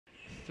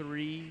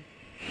3,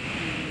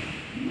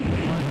 2,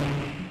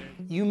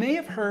 1. You may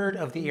have heard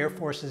of the Air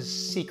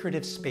Force's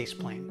secretive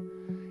spaceplane.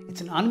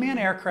 It's an unmanned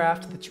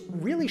aircraft that's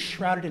really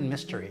shrouded in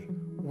mystery.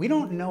 We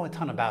don't know a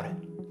ton about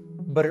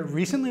it. But it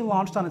recently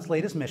launched on its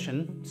latest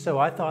mission, so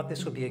I thought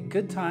this would be a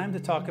good time to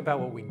talk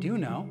about what we do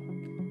know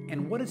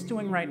and what it's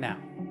doing right now.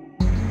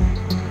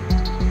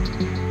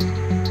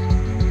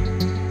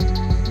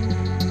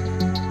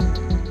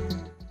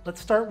 Let's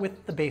start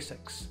with the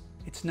basics.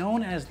 It's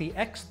known as the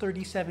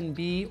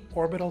X-37B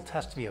Orbital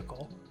Test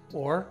Vehicle,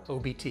 or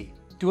OBT.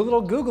 Do a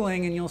little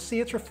Googling and you'll see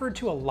it's referred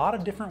to a lot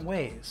of different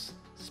ways.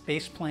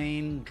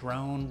 Spaceplane,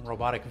 drone,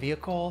 robotic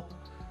vehicle.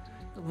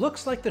 It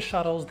looks like the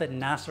shuttles that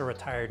NASA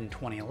retired in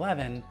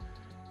 2011,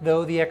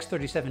 though the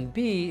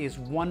X-37B is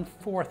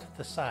 1/4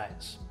 the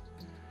size.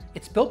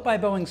 It's built by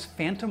Boeing's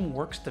Phantom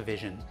Works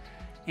division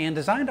and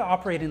designed to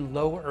operate in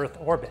low Earth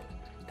orbit.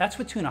 That's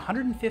between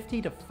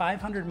 150 to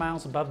 500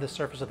 miles above the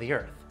surface of the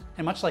Earth.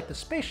 And much like the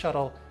space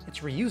shuttle, it's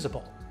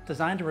reusable,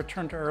 designed to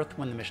return to Earth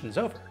when the mission is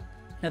over.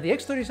 Now the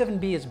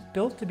X-37B is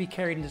built to be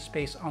carried into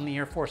space on the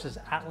Air Force's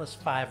Atlas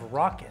V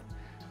rocket,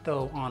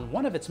 though on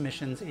one of its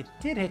missions it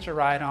did hitch a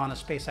ride on a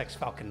SpaceX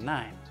Falcon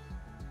 9.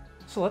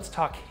 So let's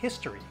talk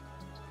history.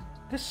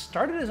 This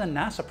started as a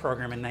NASA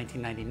program in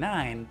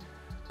 1999,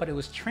 but it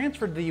was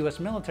transferred to the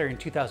US military in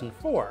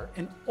 2004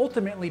 and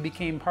ultimately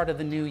became part of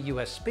the new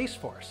US Space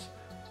Force.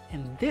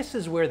 And this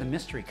is where the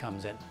mystery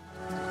comes in.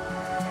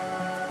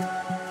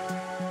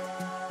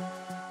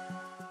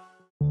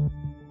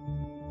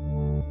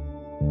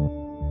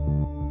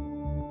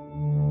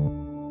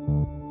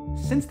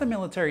 Since the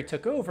military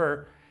took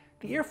over,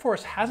 the Air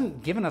Force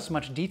hasn't given us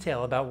much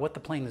detail about what the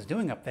plane is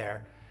doing up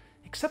there,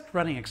 except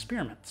running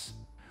experiments.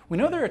 We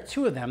know there are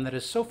 2 of them that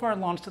has so far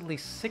launched at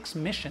least 6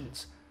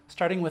 missions,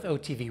 starting with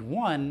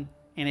OTV-1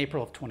 in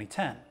April of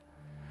 2010.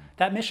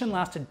 That mission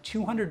lasted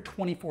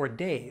 224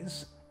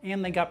 days,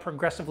 and they got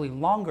progressively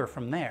longer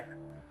from there.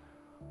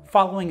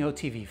 Following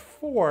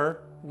OTV-4,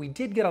 we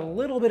did get a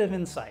little bit of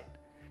insight.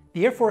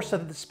 The Air Force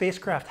said that the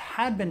spacecraft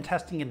had been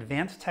testing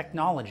advanced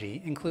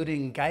technology,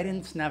 including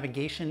guidance,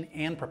 navigation,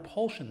 and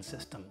propulsion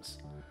systems.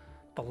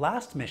 The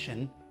last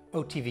mission,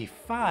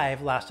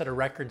 OTV-5, lasted a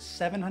record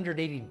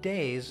 780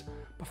 days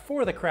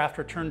before the craft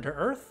returned to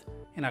Earth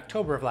in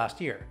October of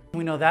last year.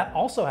 We know that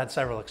also had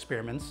several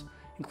experiments,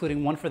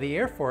 including one for the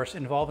Air Force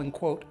involving,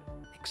 quote,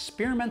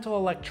 experimental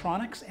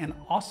electronics and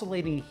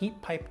oscillating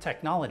heat pipe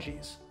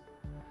technologies.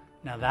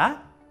 Now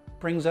that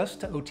brings us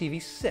to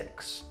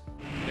OTV-6.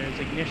 There's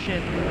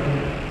ignition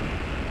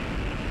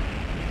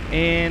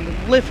and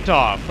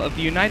liftoff of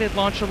the United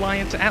Launch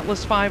Alliance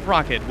Atlas V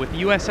rocket with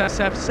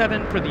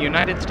USSF-7 for the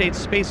United States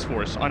Space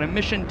Force on a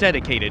mission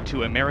dedicated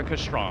to America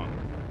Strong.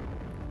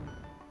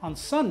 On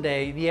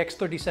Sunday, the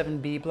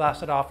X-37B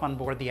blasted off on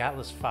board the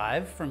Atlas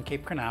V from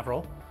Cape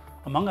Canaveral.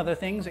 Among other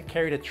things, it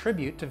carried a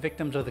tribute to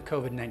victims of the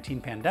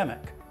COVID-19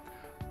 pandemic.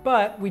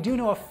 But we do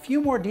know a few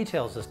more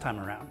details this time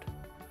around.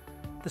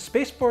 The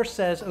Space Force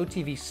says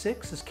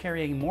OTV-6 is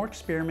carrying more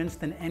experiments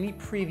than any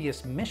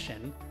previous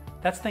mission.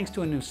 That's thanks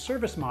to a new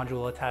service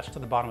module attached to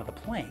the bottom of the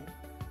plane.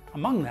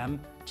 Among them,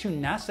 2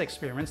 NASA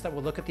experiments that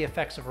will look at the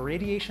effects of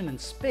radiation in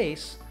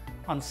space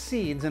on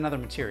seeds and other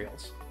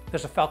materials.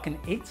 There's a Falcon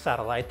 8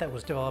 satellite that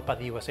was developed by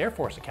the US Air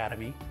Force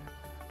Academy,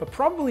 but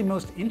probably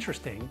most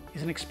interesting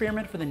is an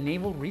experiment for the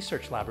Naval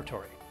Research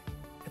Laboratory.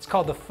 It's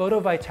called the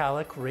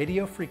Photovitalic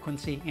Radio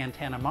Frequency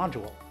Antenna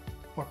Module,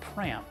 or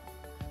PRAM.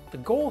 The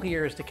goal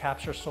here is to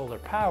capture solar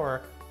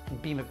power and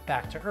beam it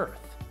back to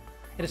Earth.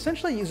 It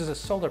essentially uses a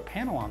solar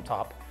panel on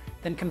top,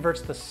 then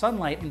converts the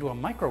sunlight into a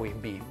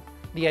microwave beam.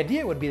 The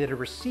idea would be that a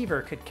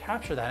receiver could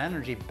capture that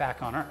energy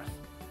back on Earth.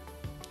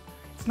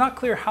 It's not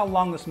clear how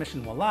long this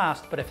mission will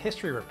last, but if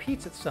history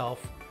repeats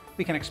itself,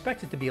 we can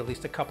expect it to be at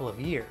least a couple of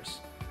years.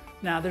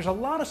 Now, there's a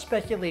lot of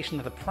speculation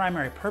that the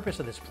primary purpose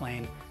of this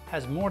plane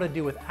has more to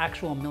do with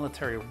actual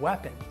military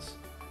weapons.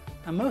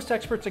 Now, most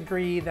experts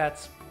agree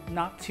that's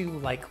not too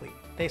likely.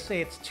 They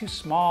say it's too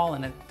small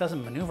and it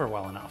doesn't maneuver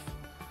well enough.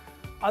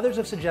 Others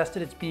have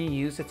suggested it's being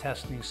used to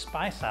test new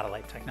spy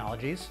satellite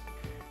technologies.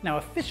 Now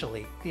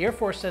officially, the Air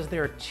Force says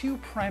there are 2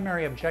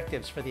 primary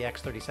objectives for the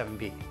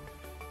X-37B.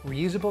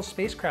 Reusable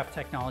spacecraft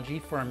technology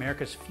for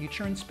America's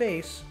future in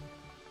space,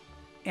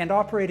 and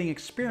operating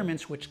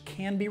experiments which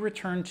can be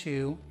returned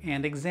to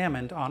and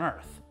examined on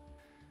Earth.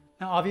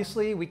 Now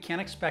obviously, we can't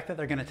expect that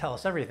they're going to tell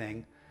us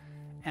everything,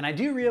 and I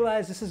do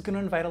realize this is going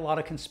to invite a lot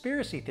of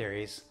conspiracy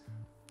theories,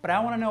 but I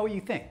want to know what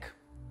you think.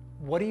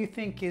 What do you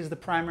think is the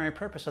primary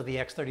purpose of the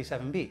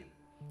X-37B?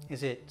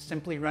 Is it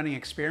simply running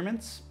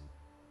experiments,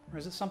 or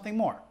is it something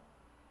more?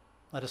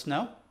 Let us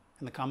know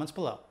in the comments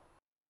below.